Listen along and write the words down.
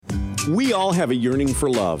We all have a yearning for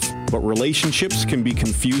love, but relationships can be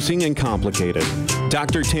confusing and complicated.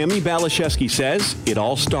 Dr. Tammi Baliszewski says it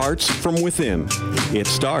all starts from within. It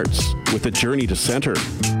starts with a journey to center.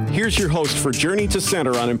 Here's your host for Journey to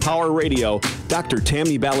Center on Empower Radio, Dr.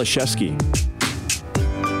 Tammi Baliszewski.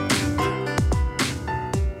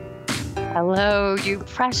 Hello, you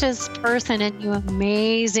precious person and you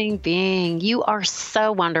amazing being. You are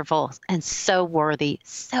so wonderful and so worthy,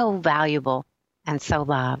 so valuable and so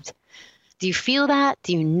loved. Do you feel that?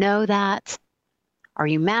 Do you know that? Are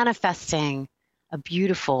you manifesting a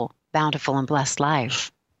beautiful, bountiful, and blessed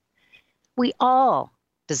life? We all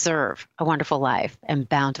deserve a wonderful life and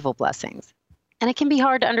bountiful blessings. And it can be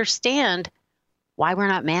hard to understand why we're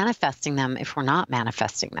not manifesting them if we're not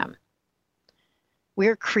manifesting them.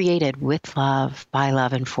 We're created with love, by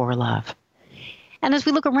love, and for love. And as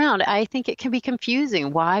we look around, I think it can be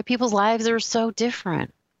confusing why people's lives are so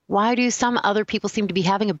different. Why do some other people seem to be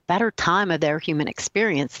having a better time of their human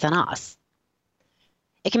experience than us?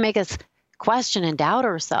 It can make us question and doubt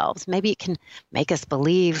ourselves. Maybe it can make us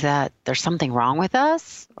believe that there's something wrong with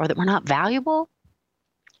us or that we're not valuable.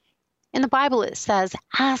 In the Bible, it says,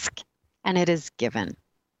 ask and it is given.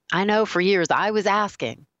 I know for years I was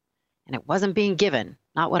asking and it wasn't being given,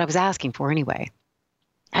 not what I was asking for anyway.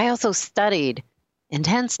 I also studied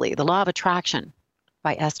intensely The Law of Attraction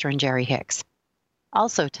by Esther and Jerry Hicks,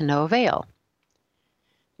 also to no avail.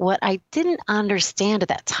 What I didn't understand at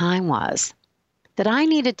that time was that I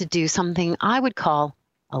needed to do something I would call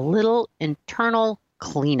a little internal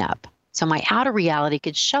cleanup so my outer reality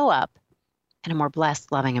could show up in a more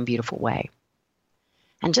blessed, loving, and beautiful way.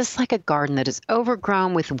 And just like a garden that is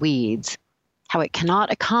overgrown with weeds, how it cannot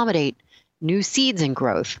accommodate new seeds and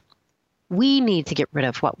growth, we need to get rid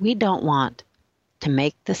of what we don't want to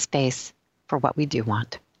make the space for what we do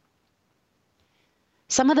want.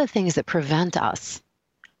 Some of the things that prevent us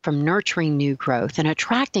from nurturing new growth and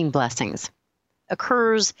attracting blessings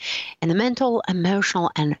occurs in the mental,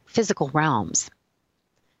 emotional, and physical realms.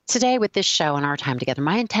 Today with this show and our time together,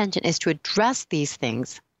 my intention is to address these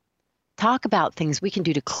things, talk about things we can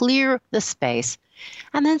do to clear the space,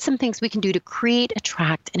 and then some things we can do to create,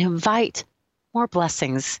 attract, and invite more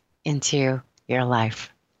blessings into your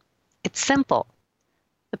life. It's simple.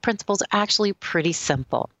 The principles are actually pretty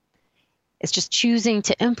simple. It's just choosing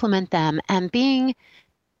to implement them and being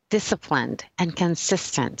disciplined and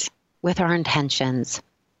consistent with our intentions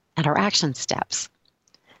and our action steps.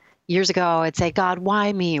 Years ago, I'd say, God,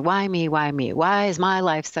 why me? Why me? Why me? Why is my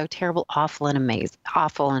life so terrible, awful, and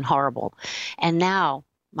awful and horrible? And now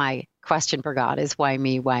my question for God is, why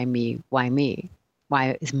me? Why me? Why me?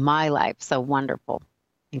 Why is my life so wonderful,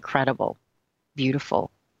 incredible, beautiful,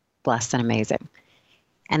 blessed, and amazing?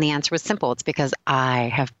 And the answer was simple. It's because I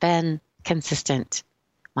have been consistent.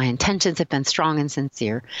 My intentions have been strong and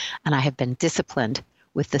sincere, and I have been disciplined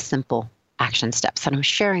with the simple action steps that I'm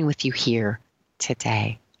sharing with you here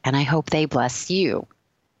today. And I hope they bless you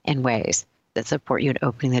in ways that support you in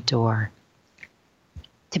opening the door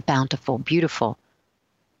to bountiful, beautiful,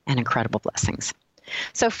 and incredible blessings.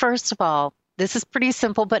 So first of all, this is pretty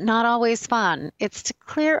simple, but not always fun. It's to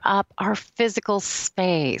clear up our physical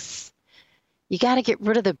space. You got to get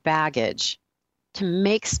rid of the baggage to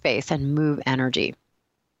make space and move energy.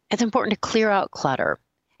 It's important to clear out clutter.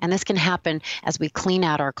 And this can happen as we clean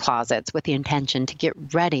out our closets with the intention to get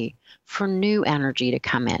ready for new energy to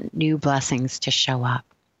come in, new blessings to show up.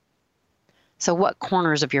 So what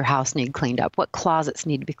corners of your house need cleaned up? What closets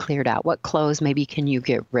need to be cleared out? What clothes maybe can you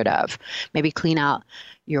get rid of? Maybe clean out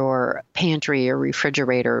your pantry or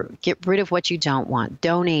refrigerator. Get rid of what you don't want.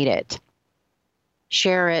 Donate it.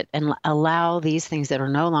 Share it and allow these things that are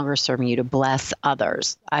no longer serving you to bless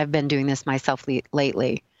others. I've been doing this myself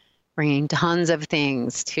lately, bringing tons of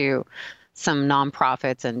things to some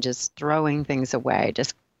nonprofits and just throwing things away,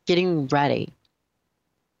 just getting ready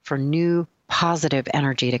for new positive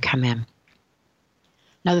energy to come in.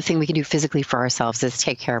 Another thing we can do physically for ourselves is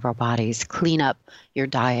take care of our bodies, clean up your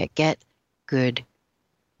diet, get good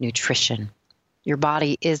nutrition. Your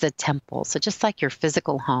body is a temple, so just like your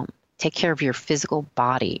physical home, take care of your physical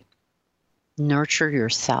body, nurture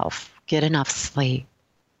yourself, get enough sleep,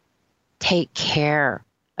 take care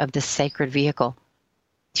of the sacred vehicle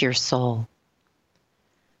to your soul.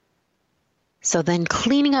 So then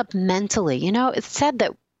cleaning up mentally, it's said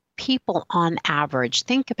that people on average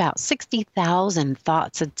think about 60,000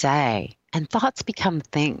 thoughts a day, and thoughts become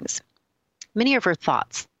things. Many of our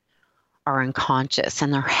thoughts are unconscious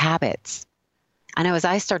and they're habits. I know as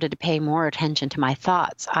I started to pay more attention to my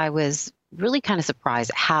thoughts, I was really kind of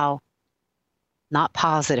surprised at how not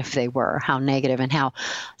positive they were, how negative and how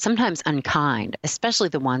sometimes unkind, especially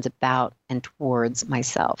the ones about and towards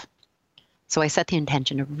myself. So I set the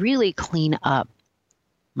intention to really clean up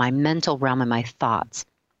my mental realm and my thoughts.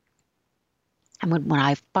 And when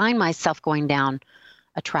I find myself going down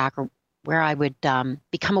a track or where I would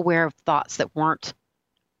become aware of thoughts that weren't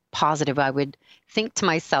positive, I would think to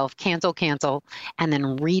myself, cancel, and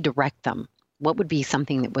then redirect them. What would be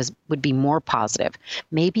something that would be more positive?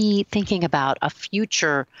 Maybe thinking about a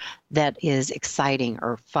future that is exciting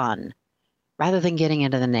or fun, rather than getting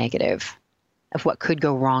into the negative of what could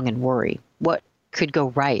go wrong and worry, what could go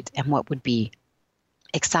right and what would be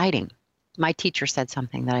exciting. My teacher said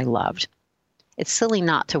something that I loved. It's silly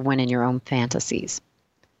not to win in your own fantasies.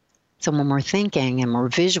 So when we're thinking and we're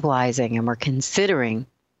visualizing and we're considering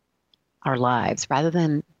our lives, rather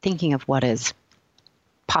than thinking of what is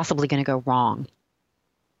possibly going to go wrong,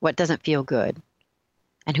 what doesn't feel good,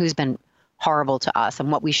 and who's been horrible to us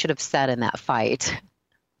and what we should have said in that fight,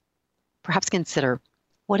 perhaps consider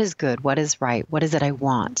what is good, what is right, what is it I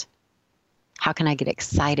want? How can I get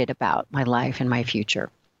excited about my life and my future?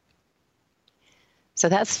 So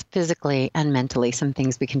that's physically and mentally some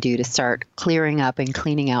things we can do to start clearing up and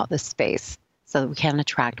cleaning out the space so that we can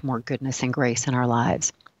attract more goodness and grace in our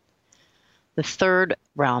lives. The third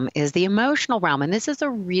realm is the emotional realm, and this is a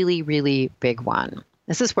really, really big one.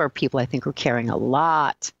 This is where people, I think, are carrying a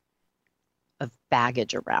lot of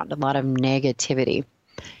baggage around, a lot of negativity.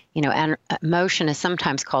 You know, and emotion is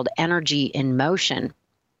sometimes called energy in motion.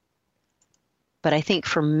 But I think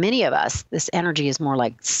for many of us, this energy is more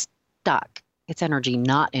like stuck. It's energy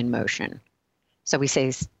not in motion. So we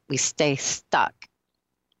stay stuck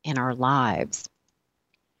in our lives.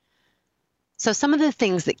 So some of the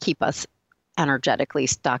things that keep us energetically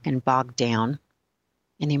stuck and bogged down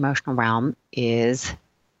in the emotional realm is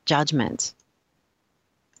judgment,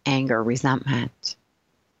 anger, resentment.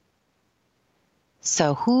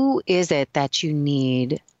 So who is it that you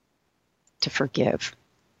need to forgive?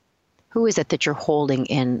 Who is it that you're holding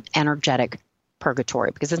in energetic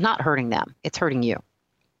purgatory? Because it's not hurting them, it's hurting you.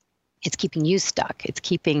 It's keeping you stuck. It's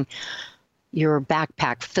keeping your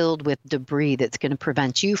backpack filled with debris that's going to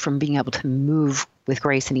prevent you from being able to move with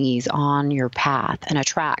grace and ease on your path and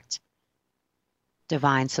attract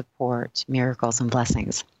divine support, miracles, and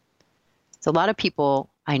blessings. So a lot of people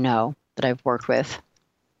I know that I've worked with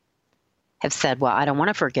have said, well, I don't want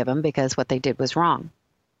to forgive them because what they did was wrong.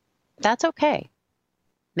 That's okay.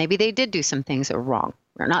 Maybe they did do some things that were wrong.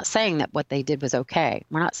 We're not saying that what they did was okay.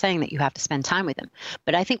 We're not saying that you have to spend time with them.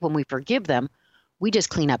 But I think when we forgive them, we just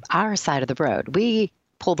clean up our side of the road. We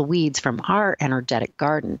pull the weeds from our energetic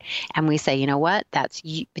garden and we say, you know what? That's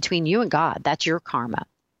between you and God. That's your karma.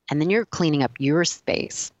 And then you're cleaning up your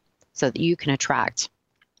space so that you can attract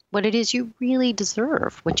what it is you really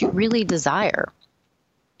deserve, what you really desire.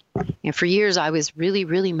 And for years, I was really,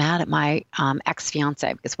 really mad at my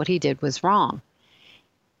ex-fiance because what he did was wrong.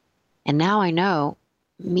 And now I know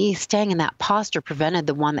me staying in that posture prevented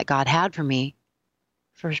the one that God had for me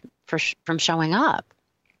from showing up.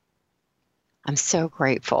 I'm so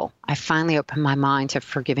grateful. I finally opened my mind to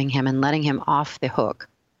forgiving him and letting him off the hook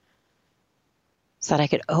so that I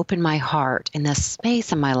could open my heart in this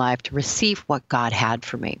space in my life to receive what God had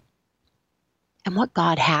for me. And what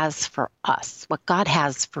God has for us, what God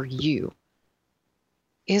has for you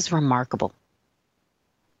is remarkable.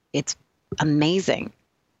 It's amazing.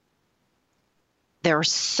 There are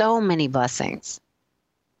so many blessings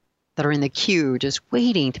that are in the queue just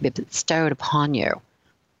waiting to be bestowed upon you.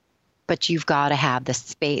 But you've got to have the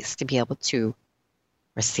space to be able to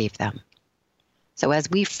receive them. So as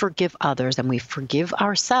we forgive others and we forgive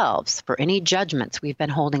ourselves for any judgments we've been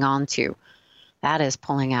holding on to, that is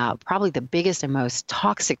pulling out probably the biggest and most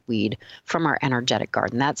toxic weed from our energetic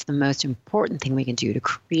garden. That's the most important thing we can do to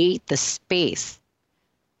create the space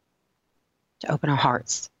to open our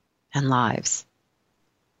hearts and lives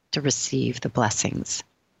to receive the blessings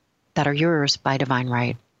that are yours by divine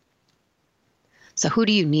right. So who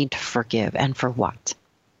do you need to forgive and for what?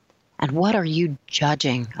 And what are you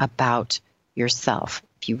judging about yourself?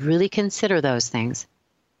 If you really consider those things,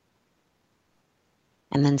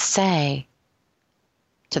 and then say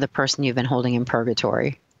to the person you've been holding in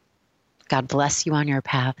purgatory, God bless you on your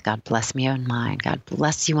path. God bless me on mine. God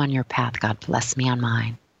bless you on your path. God bless me on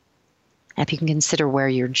mine. And if you can consider where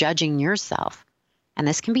you're judging yourself, and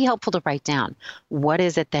this can be helpful to write down, what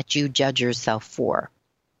is it that you judge yourself for?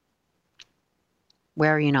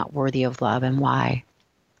 Where are you not worthy of love and why?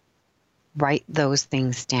 Write those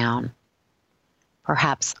things down.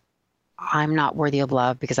 Perhaps I'm not worthy of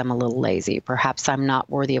love because I'm a little lazy. Perhaps I'm not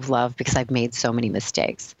worthy of love because I've made so many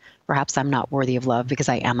mistakes. Perhaps I'm not worthy of love because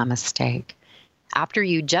I am a mistake. After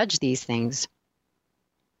you judge these things,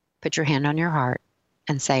 put your hand on your heart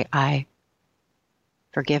and say, I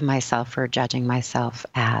forgive myself for judging myself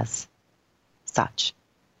as such,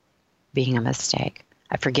 being a mistake.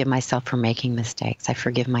 I forgive myself for making mistakes. I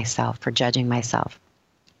forgive myself for judging myself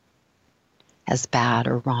as bad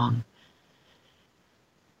or wrong.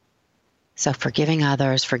 So forgiving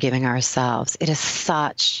others, forgiving ourselves, it is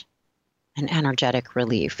such an energetic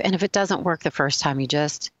relief. And if it doesn't work the first time, you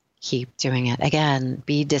just keep doing it. Again,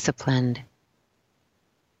 be disciplined.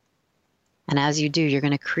 And as you do, you're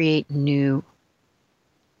going to create new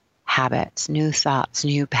habits, new thoughts,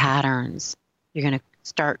 new patterns. You're going to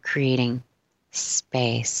start creating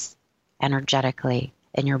space energetically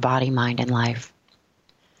in your body, mind, and life.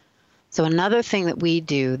 So another thing that we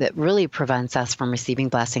do that really prevents us from receiving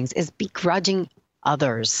blessings is begrudging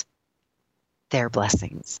others their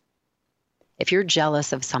blessings. If you're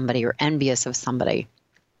jealous of somebody or envious of somebody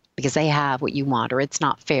because they have what you want or it's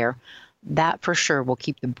not fair, that for sure will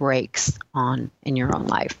keep the brakes on in your own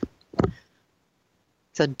life.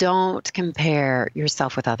 So don't compare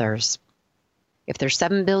yourself with others. If there's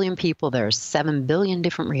 7 billion people, there's 7 billion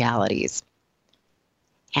different realities.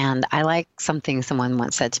 And I like something someone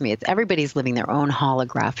once said to me, it's everybody's living their own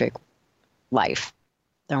holographic life,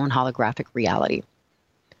 their own holographic reality.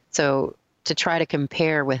 So to try to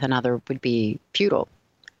compare with another would be futile.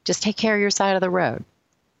 Just take care of your side of the road.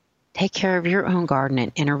 Take care of your own garden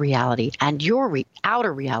and inner reality, and your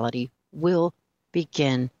outer reality will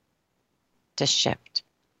begin to shift.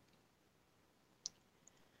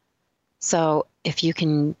 So if you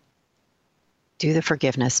can do the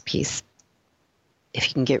forgiveness piece, if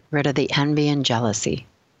you can get rid of the envy and jealousy,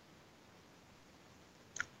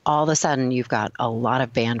 all of a sudden you've got a lot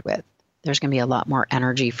of bandwidth. There's going to be a lot more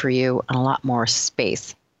energy for you and a lot more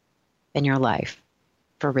space in your life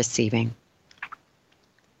for receiving.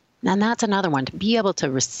 And that's another one, to be able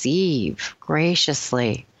to receive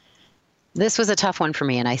graciously. This was a tough one for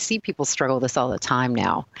me, and I see people struggle with this all the time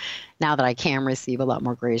now that I can receive a lot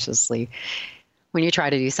more graciously. When you try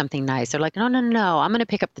to do something nice, they're like, no, I'm going to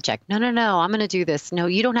pick up the check. No, I'm going to do this. No,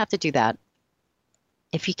 you don't have to do that.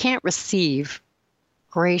 If you can't receive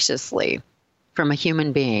graciously from a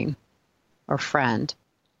human being or friend,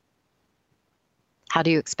 how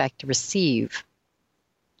do you expect to receive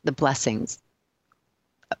the blessings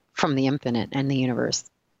from the infinite and the universe?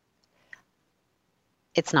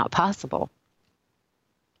 It's not possible.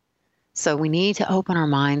 So we need to open our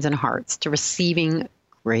minds and hearts to receiving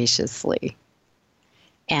graciously.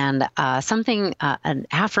 And an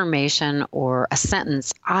affirmation or a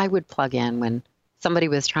sentence I would plug in when somebody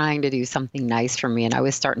was trying to do something nice for me and I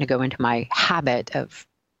was starting to go into my habit of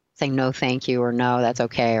saying no thank you, or no, that's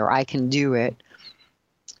okay, or I can do it.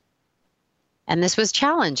 And this was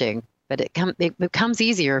challenging, but it becomes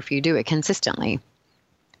easier if you do it consistently.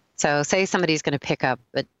 So say somebody's going to pick up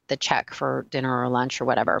the check for dinner or lunch or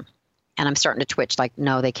whatever, and I'm starting to twitch like,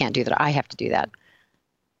 no, they can't do that. I have to do that.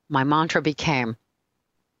 My mantra became,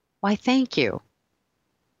 why, thank you.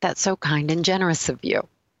 That's so kind and generous of you.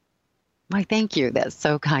 Why, thank you. That's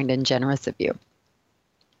so kind and generous of you.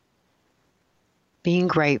 Being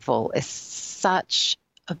grateful is such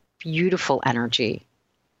a beautiful energy.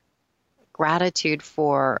 Gratitude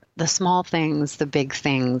for the small things, the big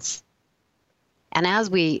things. And as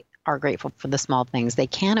we are grateful for the small things, they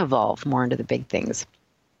can evolve more into the big things.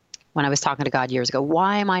 When I was talking to God years ago,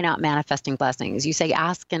 why am I not manifesting blessings? You say,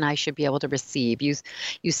 ask and I should be able to receive.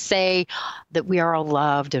 You say that we are all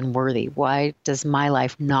loved and worthy. Why does my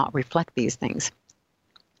life not reflect these things?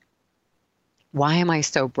 Why am I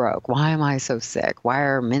so broke? Why am I so sick? Why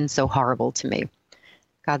are men so horrible to me?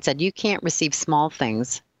 God said, you can't receive small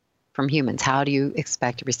things from humans. How do you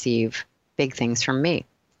expect to receive big things from me?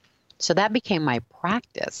 So that became my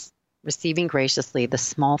practice, receiving graciously the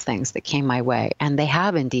small things that came my way. And they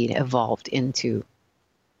have indeed evolved into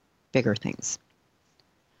bigger things.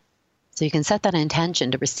 So you can set that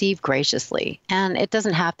intention to receive graciously. And it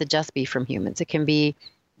doesn't have to just be from humans. It can be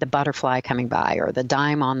the butterfly coming by or the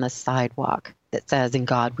dime on the sidewalk that says, in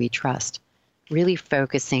God we trust. Really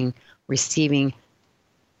focusing, receiving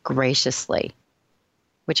graciously,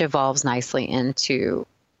 which evolves nicely into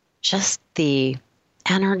just the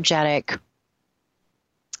energetic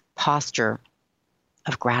posture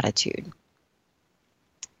of gratitude.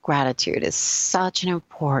 Gratitude is such an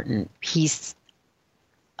important piece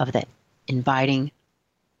of the inviting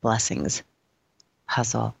blessings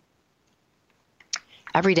puzzle.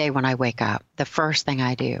 Every day when I wake up, the first thing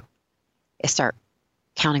I do is start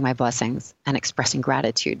counting my blessings and expressing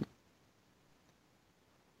gratitude.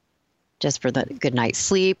 Just for the good night's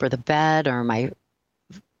sleep or the bed or my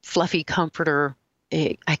fluffy comforter.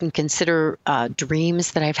 I can consider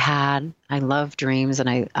dreams that I've had. I love dreams, and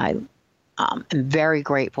I am very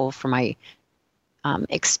grateful for my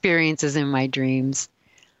experiences in my dreams.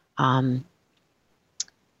 My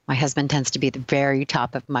husband tends to be at the very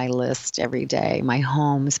top of my list every day. My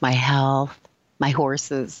homes, my health, my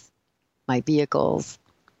horses, my vehicles,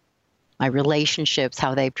 my relationships,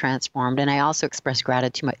 how they've transformed. And I also express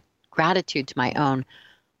gratitude to my own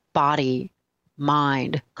body,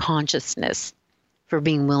 mind, consciousness for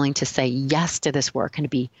being willing to say yes to this work and to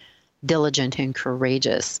be diligent and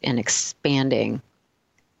courageous in expanding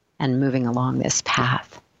and moving along this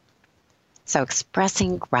path. So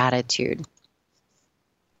expressing gratitude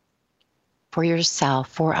for yourself,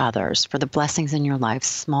 for others, for the blessings in your life,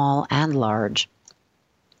 small and large.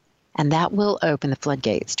 And that will open the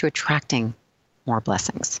floodgates to attracting more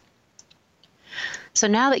blessings. So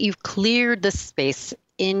now that you've cleared the space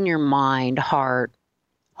in your mind, heart,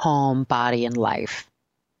 home, body, and life,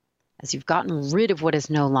 as you've gotten rid of what is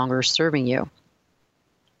no longer serving you,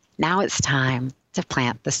 now it's time to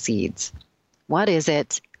plant the seeds. What is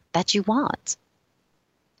it that you want?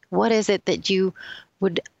 What is it that you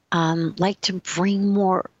would like to bring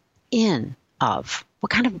more in of? What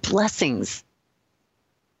kind of blessings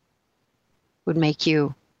would make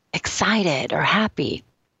you excited or happy?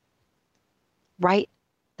 Write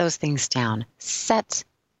those things down. Set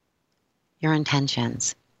your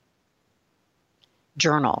intentions.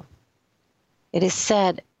 Journal. It is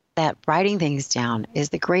said that writing things down is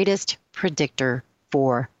the greatest predictor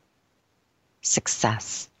for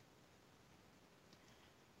success.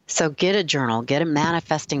 So get a journal, get a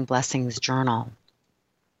manifesting blessings journal,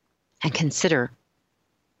 and consider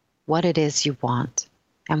what it is you want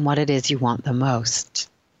and what it is you want the most.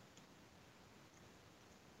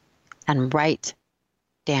 And write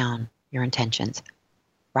down your intentions.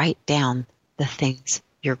 Write down the things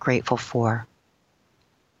you're grateful for.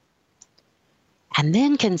 And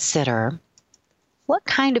then consider what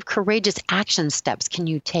kind of courageous action steps can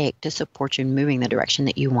you take to support you moving the direction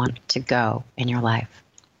that you want to go in your life.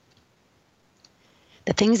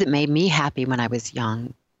 The things that made me happy when I was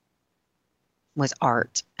young was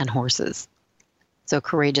art and horses. So a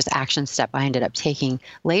courageous action step I ended up taking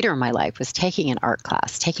later in my life was taking an art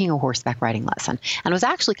class, taking a horseback riding lesson. And it was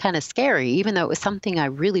actually kind of scary, even though it was something I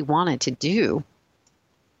really wanted to do.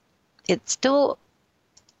 It still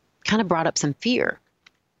kind of brought up some fear.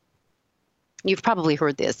 You've probably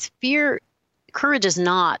heard this. Courage is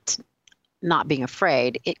not being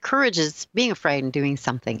afraid. Courage is being afraid and doing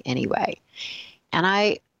something anyway. And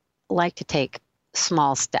I like to take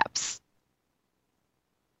small steps,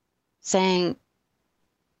 saying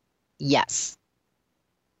yes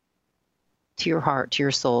to your heart, to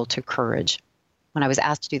your soul, to courage. When I was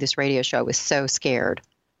asked to do this radio show, I was so scared.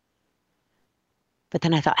 But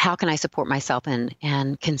then I thought, how can I support myself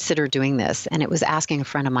and consider doing this? And it was asking a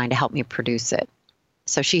friend of mine to help me produce it.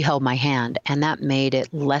 So she held my hand, and that made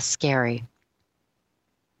it less scary.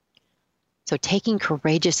 So taking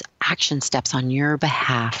courageous action steps on your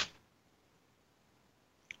behalf.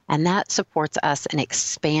 And that supports us in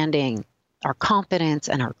expanding our confidence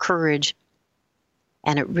and our courage.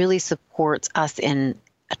 And it really supports us in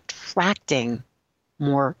attracting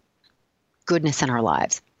more goodness in our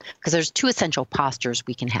lives. Because there's two essential postures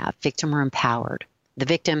we can have, victim or empowered. The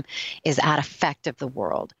victim is at effect of the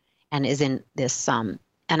world and is in this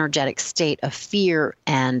energetic state of fear,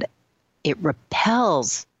 and it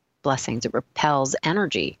repels blessings, it repels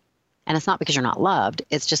energy. And it's not because you're not loved,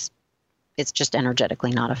 it's just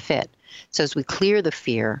energetically not a fit. So as we clear the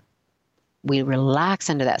fear, we relax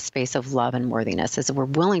into that space of love and worthiness. As we're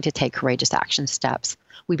willing to take courageous action steps,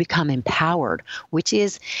 we become empowered, which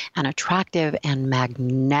is an attractive and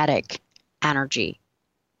magnetic energy.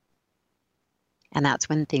 And that's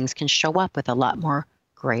when things can show up with a lot more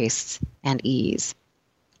grace and ease.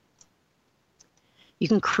 You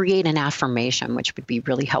can create an affirmation, which would be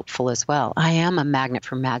really helpful as well. I am a magnet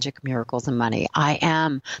for magic, miracles, and money. I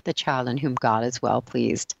am the child in whom God is well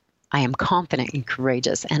pleased. I am confident and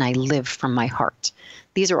courageous, and I live from my heart.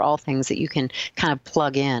 These are all things that you can kind of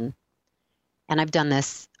plug in. And I've done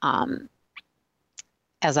this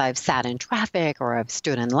as I've sat in traffic or I've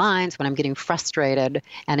stood in lines when I'm getting frustrated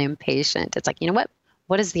and impatient. It's like, you know what?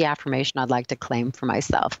 What is the affirmation I'd like to claim for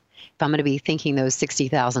myself? If I'm going to be thinking those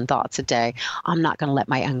 60,000 thoughts a day, I'm not going to let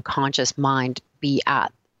my unconscious mind be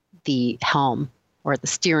at the helm or at the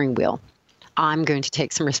steering wheel. I'm going to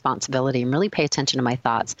take some responsibility and really pay attention to my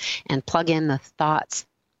thoughts and plug in the thoughts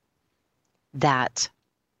that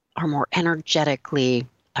are more energetically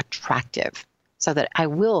attractive so that I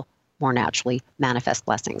will more naturally manifest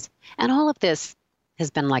blessings. And all of this has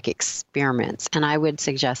been like experiments, and I would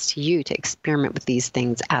suggest to you to experiment with these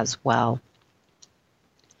things as well.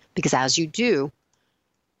 Because as you do,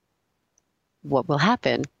 what will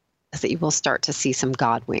happen is that you will start to see some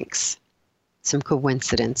God winks, some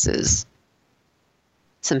coincidences,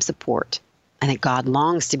 some support. I think God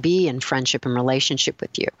longs to be in friendship and relationship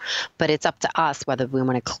with you, but it's up to us whether we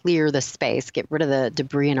want to clear the space, get rid of the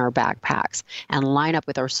debris in our backpacks, and line up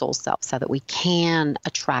with our soul self so that we can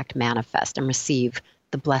attract, manifest, and receive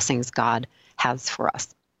the blessings God has for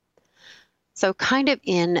us. So kind of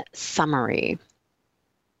in summary,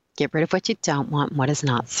 get rid of what you don't want and what is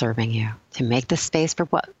not serving you to make the space for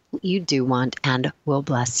what you do want and will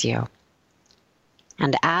bless you.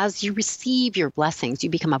 And as you receive your blessings, you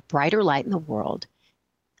become a brighter light in the world,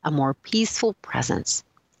 a more peaceful presence,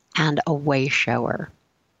 and a way shower.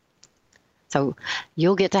 So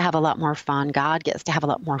you'll get to have a lot more fun. God gets to have a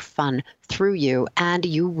lot more fun through you, and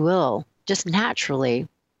you will just naturally,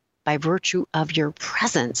 by virtue of your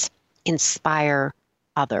presence, inspire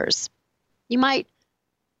others. You might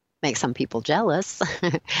make some people jealous,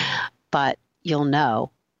 but you'll know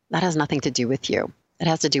that has nothing to do with you. It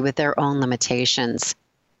has to do with their own limitations,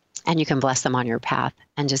 and you can bless them on your path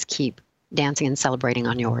and just keep dancing and celebrating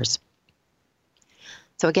on yours.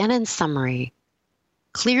 So again, in summary,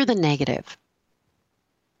 clear the negative.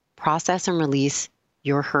 Process and release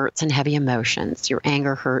your hurts and heavy emotions, your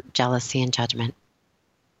anger, hurt, jealousy, and judgment.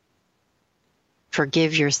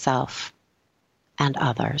 Forgive yourself and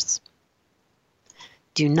others.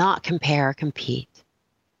 Do not compare or compete.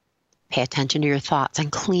 Pay attention to your thoughts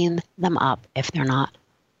and clean them up if they're not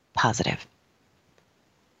positive.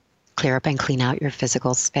 Clear up and clean out your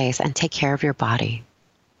physical space and take care of your body.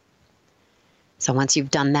 So once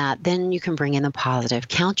you've done that, then you can bring in the positive.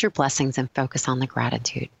 Count your blessings and focus on the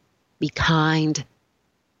gratitude. Be kind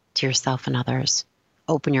to yourself and others.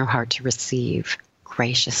 Open your heart to receive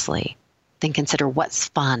graciously. Then consider what's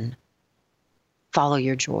fun. Follow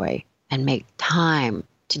your joy and make time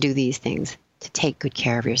to do these things, to take good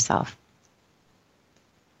care of yourself.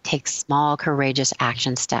 Take small, courageous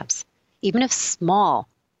action steps. Even if small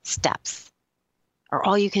steps are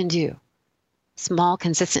all you can do, small,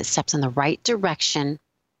 consistent steps in the right direction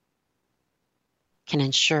can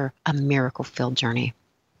ensure a miracle-filled journey.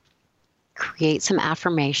 Create some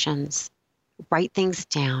affirmations, write things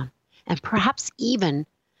down, and perhaps even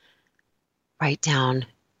write down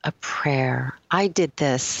a prayer. I did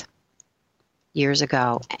this years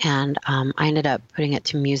ago, and I ended up putting it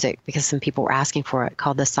to music because some people were asking for it,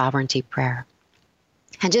 called the Sovereignty Prayer.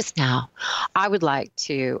 And just now, I would like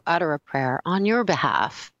to utter a prayer on your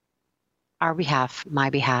behalf, our behalf, my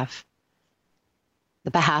behalf,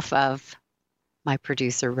 the behalf of my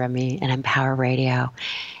producer, Remy, and Empower Radio,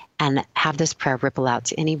 and have this prayer ripple out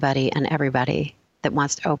to anybody and everybody that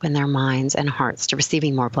wants to open their minds and hearts to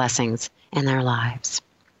receiving more blessings in their lives.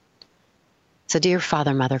 So dear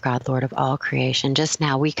Father, Mother, God, Lord of all creation, just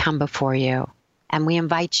now we come before you and we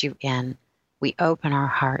invite you in. We open our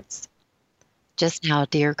hearts. Just now,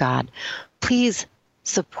 dear God, please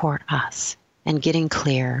support us in getting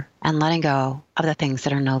clear and letting go of the things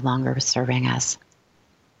that are no longer serving us.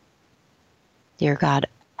 Dear God,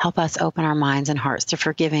 help us open our minds and hearts to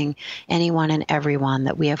forgiving anyone and everyone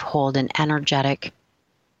that we have held in energetic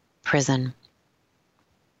prison.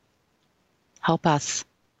 Help us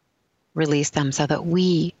release them so that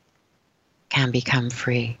we can become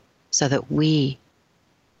free, so that we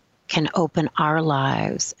can open our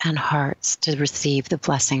lives and hearts to receive the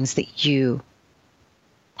blessings that you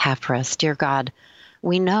have for us. Dear God,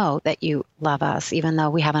 we know that you love us, even though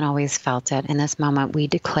we haven't always felt it. In this moment, we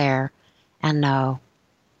declare and know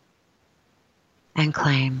and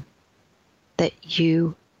claim that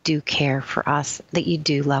you do care for us, that you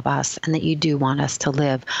do love us, and that you do want us to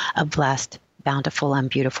live a blessed, bountiful, and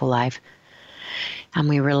beautiful life. And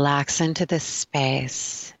we relax into this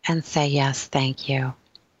space and say, yes, thank you.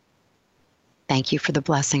 Thank you for the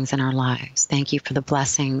blessings in our lives. Thank you for the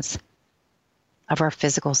blessings of our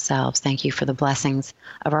physical selves. Thank you for the blessings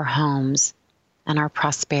of our homes and our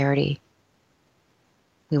prosperity.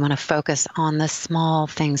 We want to focus on the small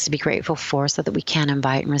things to be grateful for so that we can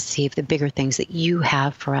invite and receive the bigger things that you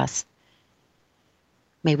have for us.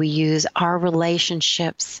 May we use our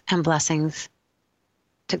relationships and blessings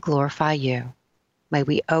to glorify you. May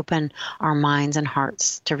we open our minds and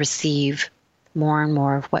hearts to receive more and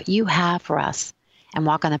more of what you have for us and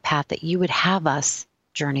walk on the path that you would have us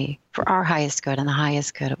journey for our highest good and the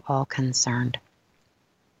highest good of all concerned.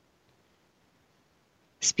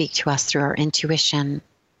 Speak to us through our intuition,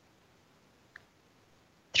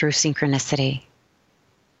 through synchronicity,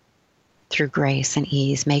 through grace and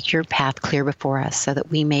ease. Make your path clear before us so that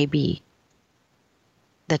we may be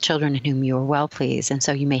the children in whom you are well pleased, and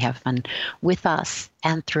so you may have fun with us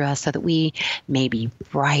and through us so that we may be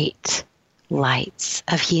bright lights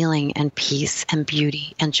of healing and peace and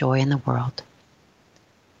beauty and joy in the world.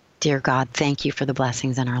 Dear God, thank you for the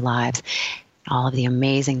blessings in our lives, all of the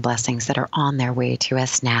amazing blessings that are on their way to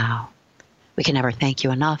us now. We can never thank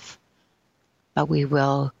you enough, but we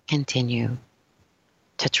will continue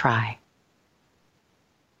to try.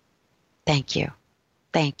 Thank you,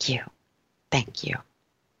 thank you, thank you.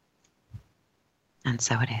 And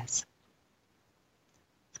so it is.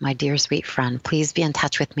 My dear sweet friend, please be in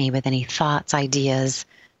touch with me with any thoughts, ideas,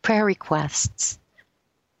 prayer requests,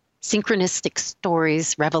 synchronistic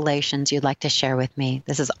stories, revelations you'd like to share with me.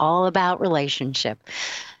 This is all about relationship.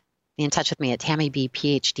 Be in touch with me at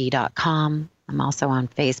tammibphd.com. I'm also on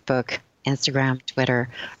Facebook, Instagram, Twitter.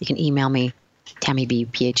 You can email me,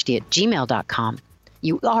 tammibphd@gmail.com.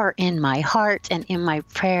 You are in my heart and in my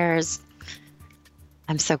prayers.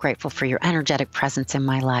 I'm so grateful for your energetic presence in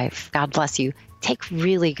my life. God bless you. Take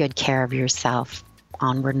really good care of yourself.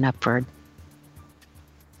 Onward and upward.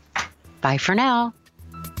 Bye for now.